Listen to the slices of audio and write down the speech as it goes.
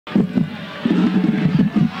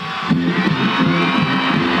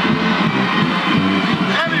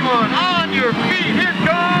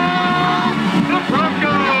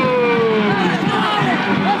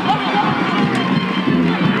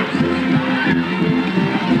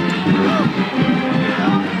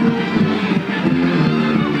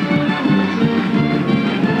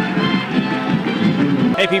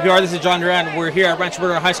PPR, this is John Duran. We're here at Rancho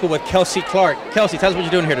Bernardo High School with Kelsey Clark. Kelsey, tell us what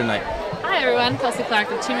you're doing here tonight. Hi everyone, Kelsey Clark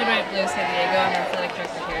with Team Red, White, Blue, San Diego. I'm an athletic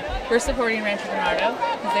director here. We're supporting Rancho Bernardo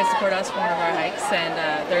because they support us for one of our hikes, and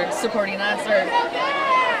they're supporting us, or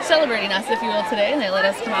celebrating us, if you will, today. And they let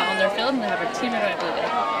us come out on their field and they have our Team Red, White, Blue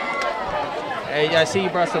Day. Hey, I see you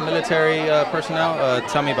brought some military personnel.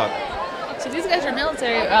 Tell me about that. So these guys are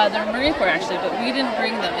military. They're Marine Corps actually, but we didn't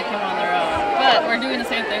bring them. They came on their own. But we're doing the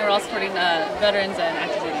same thing. We're all supporting veterans and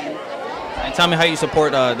active duty. And tell me how you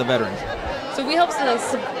support the veterans. So we help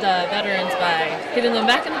the veterans by getting them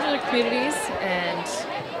back into their communities and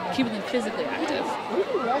keeping them physically active.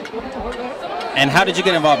 And how did you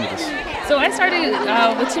get involved with this? So I started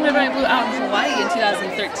with Team Red, White, Blue out in Hawaii in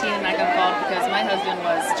 2013, and I got involved because my husband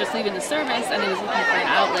was just leaving the service and he was looking for an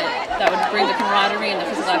outlet that would bring the camaraderie and the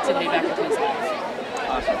physical activity back into his life.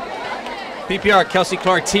 Awesome. PPR, Kelsey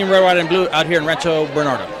Clark, Team Red, White, and Blue out here in Rancho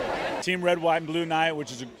Bernardo. Team Red, White, and Blue night,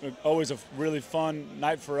 which is always a really fun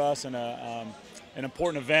night for us and an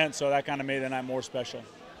important event, so that kind of made the night more special.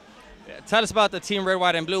 Yeah, tell us about the Team Red,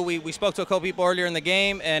 White, and Blue. We spoke to a couple people earlier in the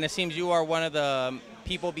game, and it seems you are one of the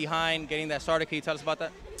people behind getting that started. Can you tell us about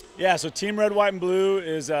that? Yeah, so Team Red, White, and Blue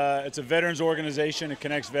is it's a veterans organization. It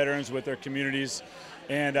connects veterans with their communities.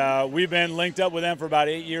 And we've been linked up with them for about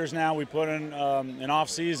 8 years now. We put in an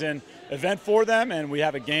off-season event for them, and we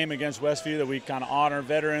have a game against Westview that we kind of honor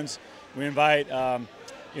veterans. We invite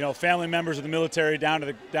family members of the military down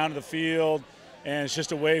to the field, and it's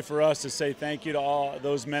just a way for us to say thank you to all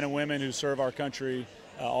those men and women who serve our country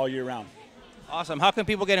all year round. Awesome. How can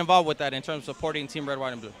people get involved with that in terms of supporting Team Red,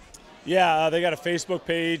 White, and Blue? Yeah, they got a Facebook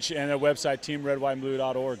page and a website,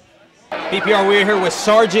 teamredwhiteandblue.org. PPR, we're here with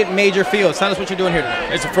Sergeant Major Fields. Tell us what you're doing here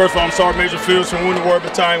tonight. It's the first one. I'm Sergeant Major Fields from Wounded Warrior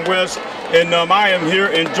Battalion West, and I am here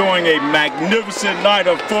enjoying a magnificent night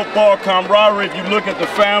of football camaraderie. If you look at the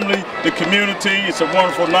family, the community, it's a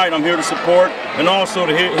wonderful night. I'm here to support and also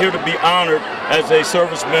here to be honored as a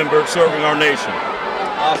service member serving our nation.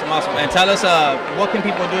 Awesome, awesome. And tell us, what can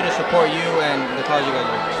people do to support you and the cause you guys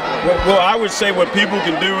are? Well, I would say what people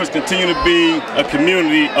can do is continue to be a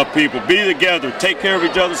community of people. Be together, take care of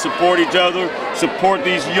each other, support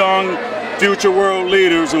these young future world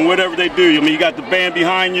leaders and whatever they do. I mean, you got the band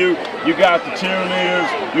behind you, you got the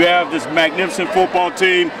cheerleaders, you have this magnificent football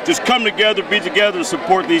team. Just come together, be together, and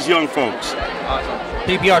support these young folks. Awesome.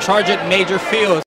 PPR, Sergeant Major Fields.